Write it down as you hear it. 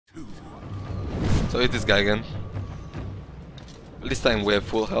So hit this guy again. This time we have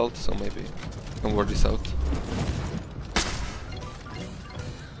full health, so maybe I can work this out.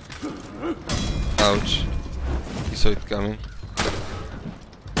 Ouch. He saw it coming.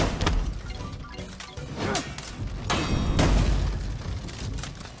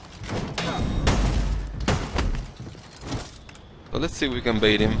 So let's see if we can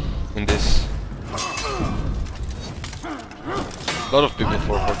bait him in this. A lot of people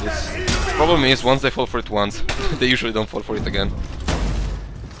fall for this. Problem is, once they fall for it once, they usually don't fall for it again.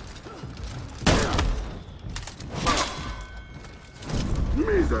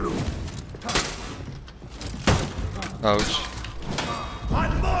 Ouch.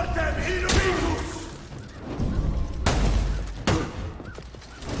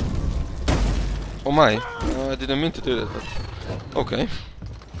 Oh my, I didn't mean to do that, but okay.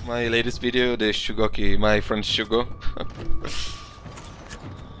 My latest video, the Shugoki, my friend Shugo.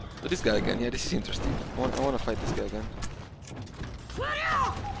 But this guy again, yeah, this is interesting. I wanna fight this guy again.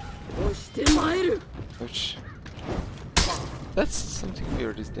 Ouch. That's something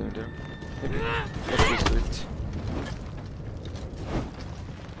weird he's doing there. Maybe let's used to it.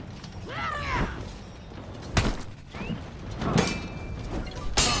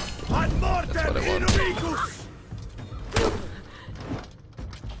 That's what I want.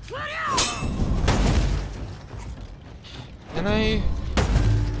 Can I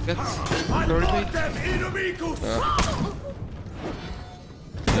get glory bait?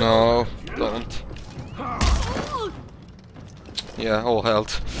 No, don't. Yeah, all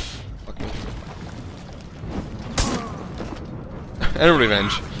health. Fuck me. And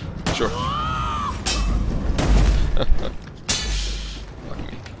revenge. Sure. Fuck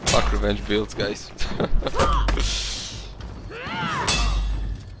me. Fuck revenge builds, guys.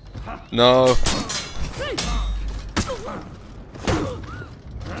 No.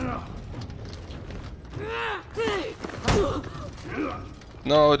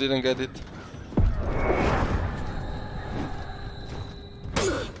 No, I didn't get it.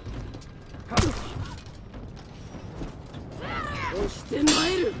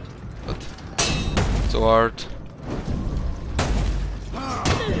 What? So hard.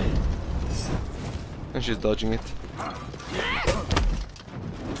 And she's dodging it.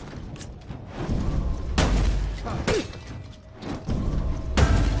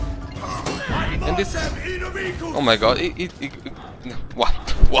 And this... Oh my god, what?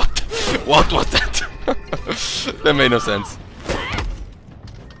 What? What was that? That made no sense.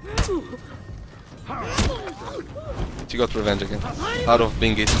 She got revenge again. Out of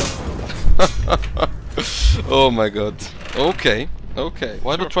being it. Oh my god. Okay, okay.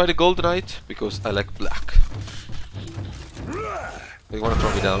 Why not try the gold right? Because I like black. They wanna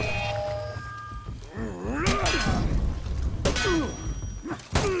throw me down.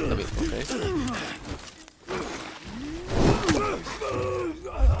 A bit, okay.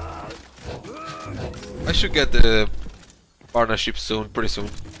 I should get the partnership soon, pretty soon.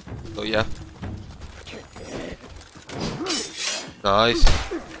 So yeah. Nice.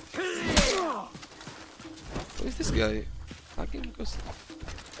 Who is this guy? Fucking because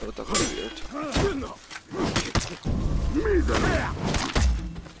I don't talk weird.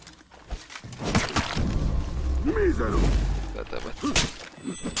 God damn it.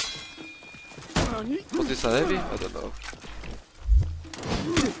 Was this a heavy? I don't know.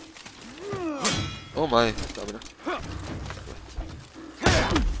 Oh my, stamina.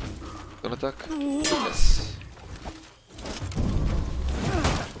 Gonna attack? Yes.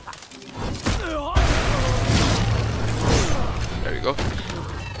 There you go.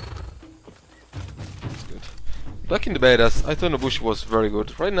 That's good. Back in the badass, I thought Nobushi was very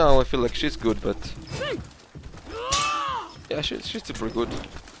good. Right now I feel like she's good, but... Yeah, she's still pretty good.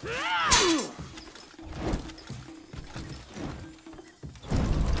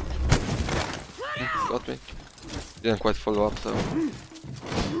 Got me. Didn't quite follow up though.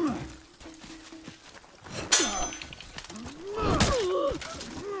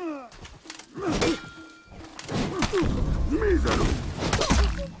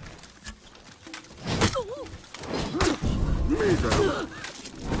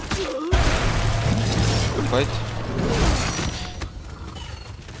 Good fight.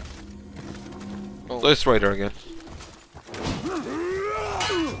 Oh, let's try her again.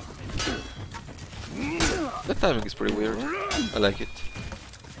 That timing is pretty weird. I like it.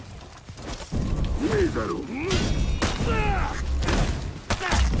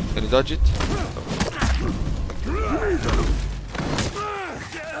 Can you dodge it?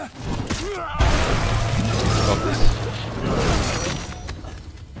 Stop this.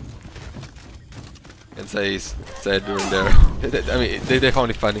 And say he's sad during there. I mean, they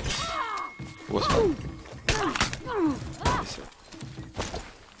found it funny. was fun.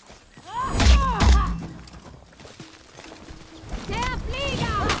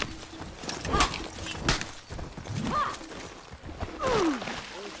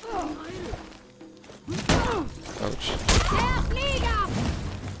 Ouch.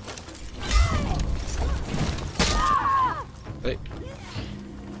 Hey.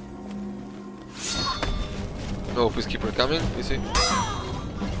 Oh, peacekeeper coming, you see?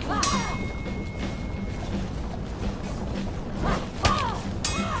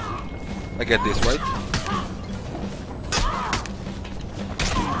 I get this, right?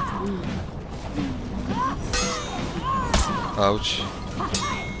 Ouch.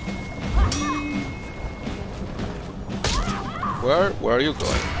 Where are you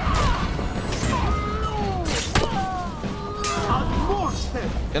going?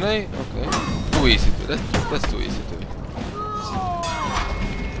 Can I? Okay. Too easy to. That's too easy to.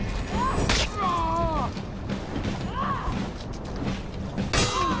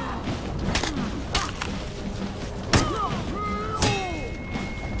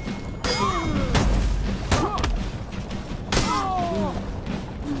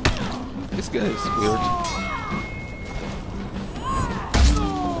 This guy is weird.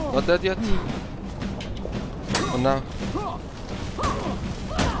 Not dead yet? Oh, now.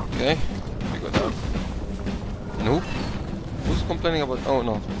 Okay, we go down. Nope. Who's complaining about? Oh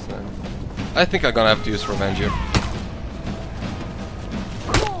no, it's not. I think I'm gonna have to use revenge here.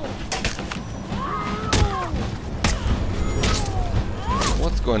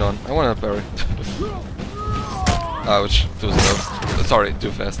 What's going on? I wanna parry. Ouch, too slow. Sorry,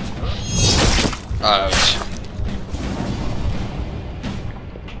 too fast. Ouch.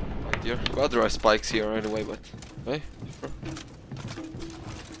 Oh dear. Well, there are spikes here anyway, but. Okay, sure.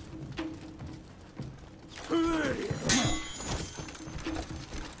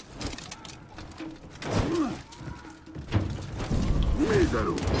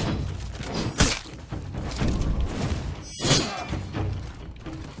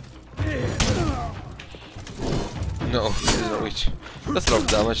 No, this is a reach. That's a lot of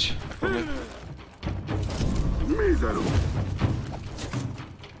damage for me.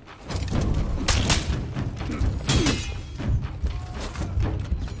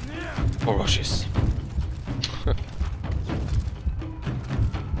 Four rushes.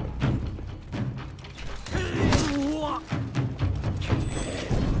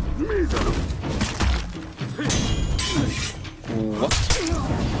 What?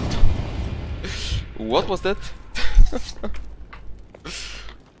 What was that?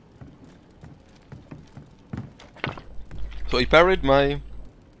 So he parried my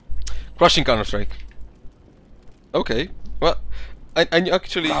crushing counter-strike. Okay, well, I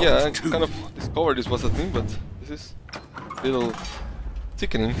actually, yeah, I kind of discovered this was a thing, but this is a little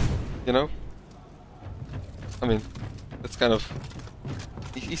sickening, you know? I mean, that's kind of...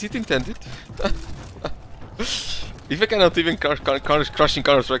 Is it intended? If I cannot even crushing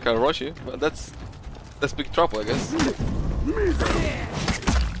counter-strike a Roshi, well, that's big trouble, I guess.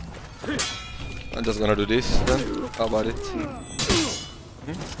 I'm just gonna do this then. How about it?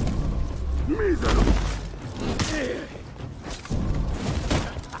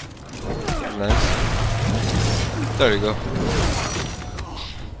 Nice. There you go.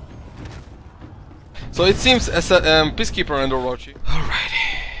 So it seems as a peacekeeper and Orochi. Alrighty.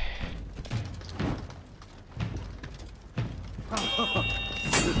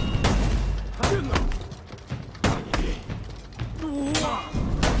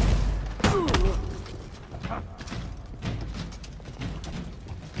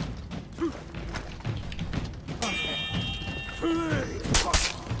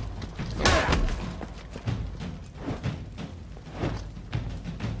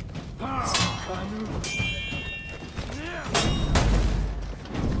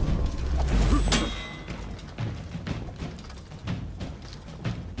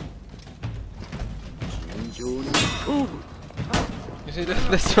 You see,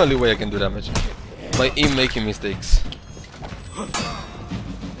 that's the only way I can do damage. By him making mistakes.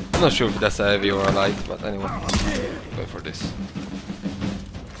 I'm not sure if that's a heavy or a light, but anyway. Go for this.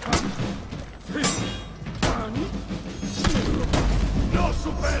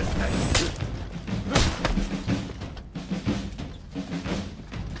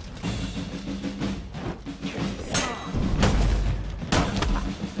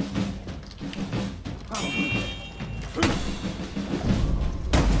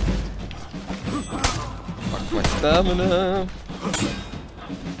 Fuck my stamina.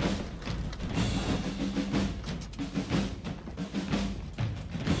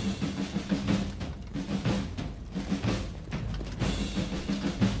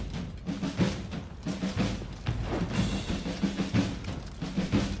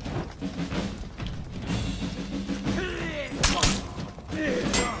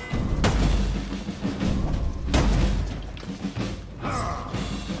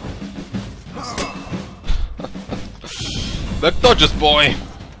 Back dodges, boy!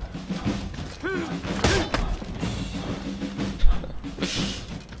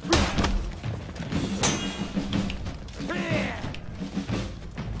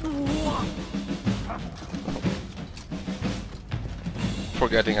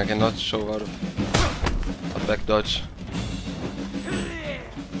 Forgetting I cannot show out of a back dodge.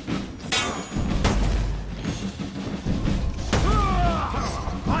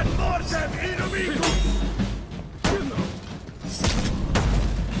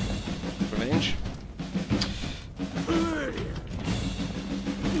 Revenge.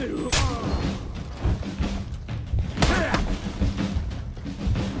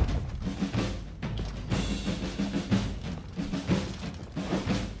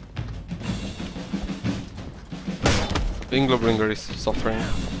 Inglobringer is suffering.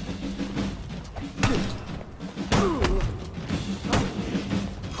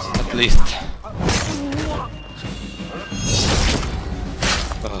 At least.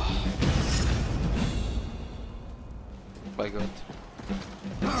 My god.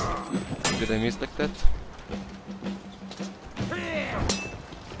 Did I miss like that?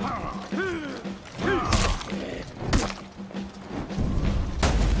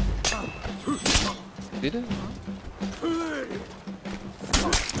 Did I?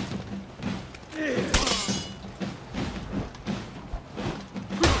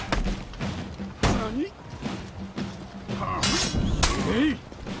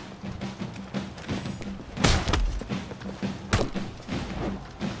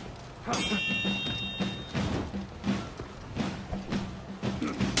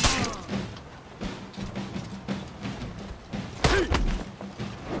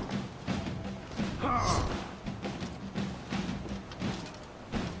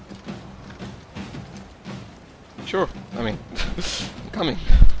 Sure, I mean, coming.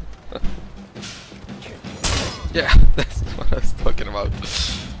 Yeah, that's what I was talking about.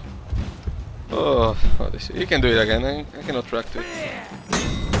 Oh, you can do it again. I cannot react to it.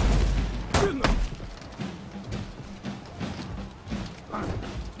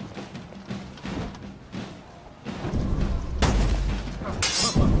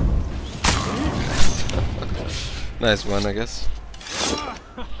 Nice one, I guess.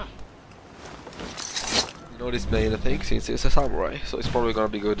 You know this blade, I think, since it's a samurai, so it's probably gonna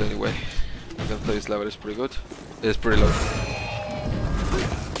be good anyway. I can tell this level is pretty good. It's pretty low.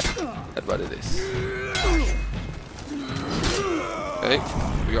 That's what it is. Okay,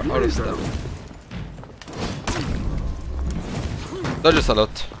 we are out of stamina. Dodges a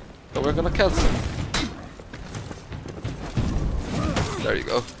lot, so we're gonna cancel. There you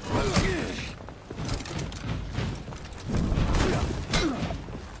go.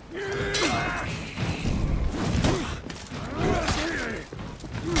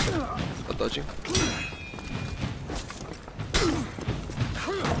 Not dodging.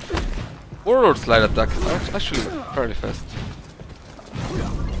 Warlord slide attack are actually fairly fast.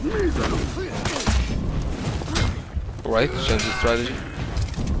 Alright, change the strategy.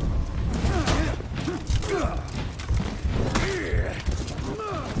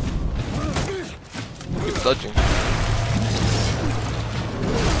 Keep dodging.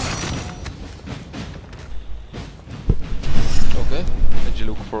 Okay, edgy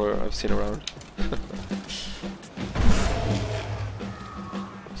look for I've seen around.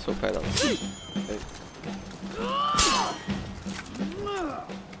 So pedals. Okay.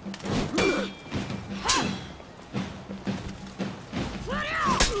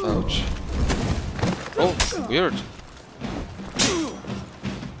 Ouch. Oh, weird.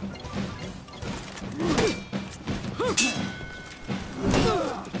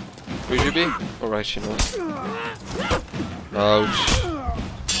 Will you be? Alright, she knows. Ouch.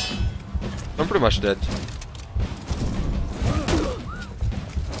 I'm pretty much dead.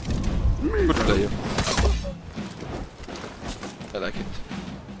 Good player. I like it.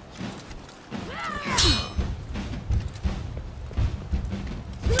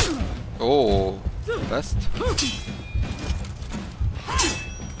 Oh, best.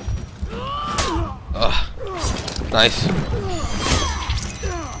 Ah, nice.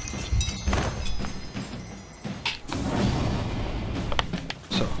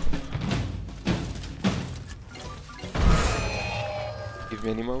 So, give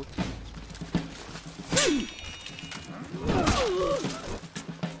me any mode.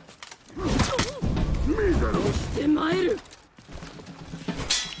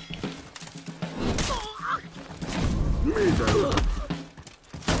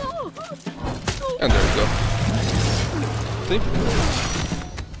 And there we go. See?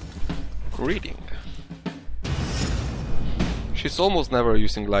 Reading. She's almost never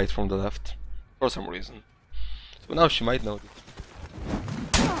using light from the left, for some reason. So But now she might know it.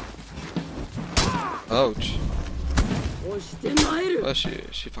 Ouch. Oh,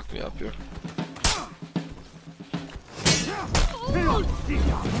 she fucked me up here.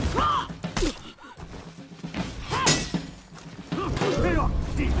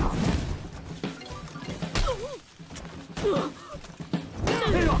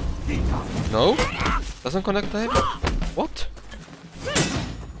 No? Doesn't connect the heavy? What?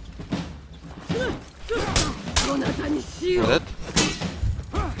 You're dead?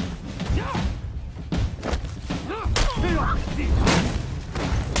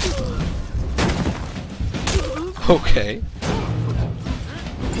 Okay.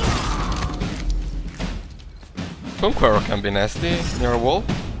 Conqueror can be nasty near a wall.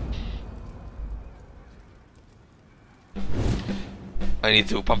 I need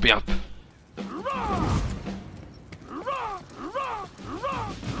to pump me up.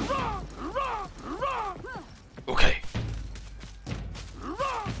 Okay.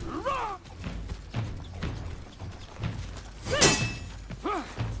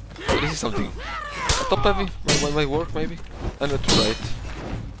 So this is something. Top heavy? Might work maybe? I'm not too right.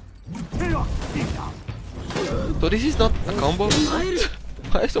 So this is not a combo? I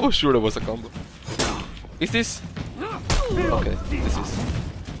was so sure there was a combo. Is this? Okay, this is.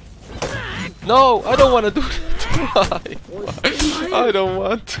 No, I don't want to do that. Why? I don't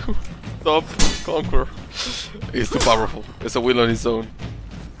want to. Stop. Conquer. He's too powerful. It's a will on his own.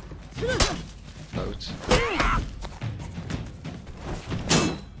 Ouch.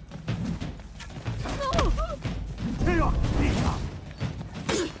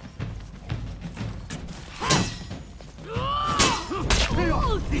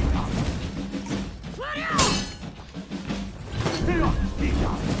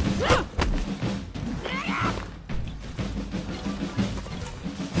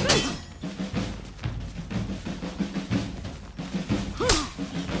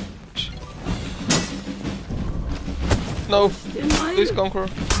 No, please conquer.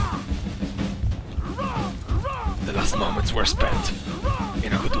 The last moments were spent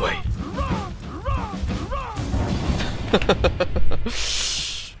in a good way.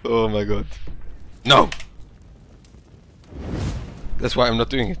 Oh my god. No! That's why I'm not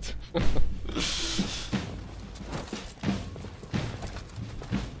doing it.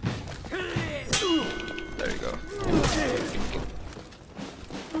 There you go.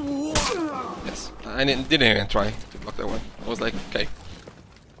 Yes, I didn't even try to block that one. I was like, okay,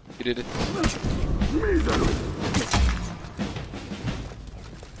 you did it.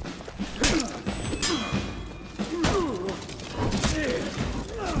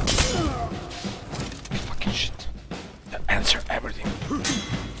 Fucking shit. Answer everything.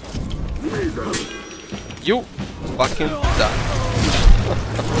 You fucking die.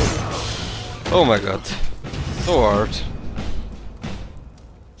 Oh my god. So hard.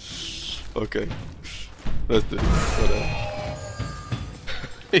 Okay. Let's do this.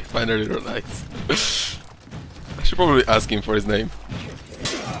 He finally realized. I should probably ask him for his name.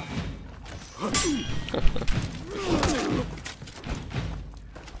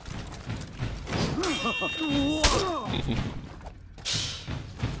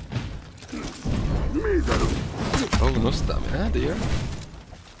 Oh, no stamina, dear.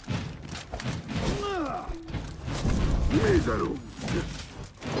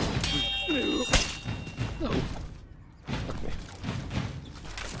 No. Fuck me.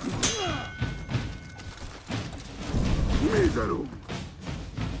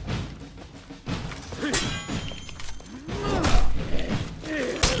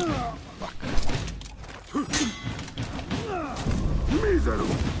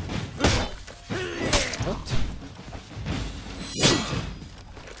 What?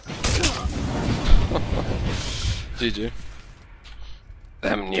 GG.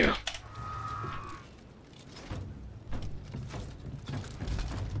 Damn you.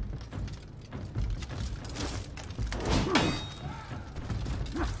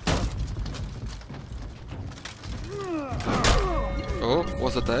 Oh,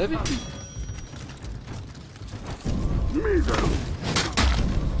 was it heavy?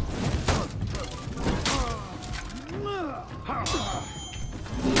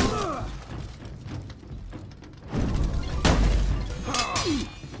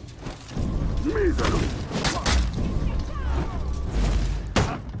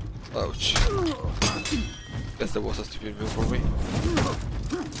 Ouch. Guess that was a stupid move for me.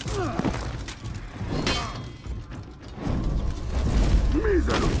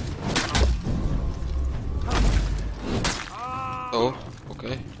 Oh,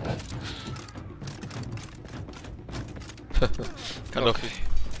 okay. Kind of.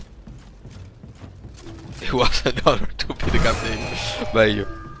 He was another 2 bit captain. Mege.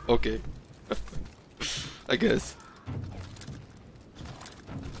 Okay. I guess.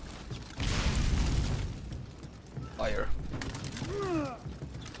 Fire.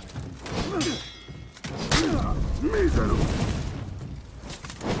 Mísero.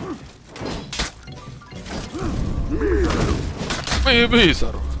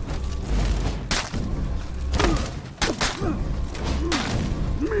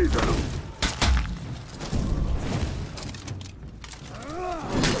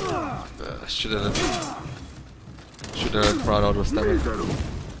 Shouldn't run out of stamina.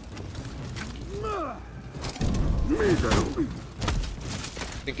 I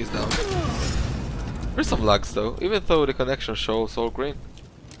think he's down. There's some lags though, even though the connection shows all green.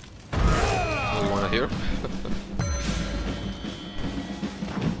 So you wanna hear?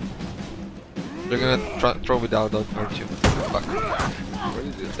 They're gonna throw me down, aren't you? Fuck. Where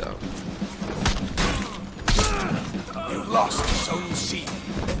did it down? You lost, so you see.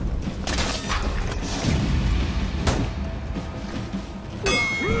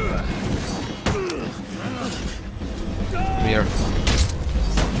 Come here.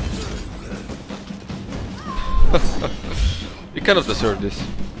 You kind of deserve this.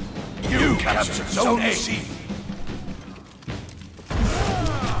 You captured Zone A.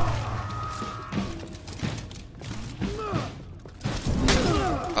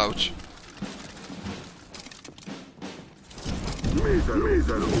 Ouch.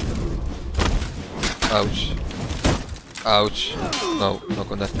 Ouch. Ouch. No,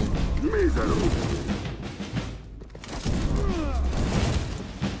 not on that thing.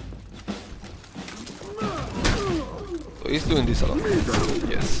 So he's doing this a lot.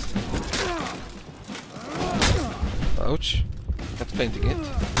 Yes. Ouch. Not fainting it.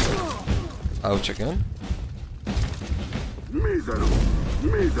 Ouch again.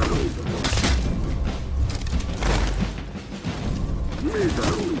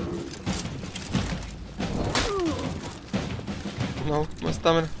 No, my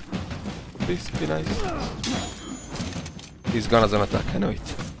stamina. Please be nice. He's gonna zone attack, I know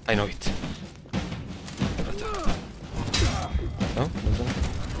it. I know it. No? No zone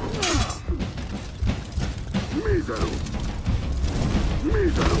attack.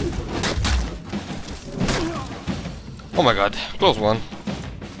 Oh my god, close one.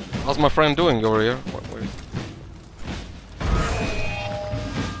 How's my friend doing over here? Where is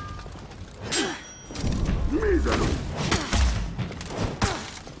he?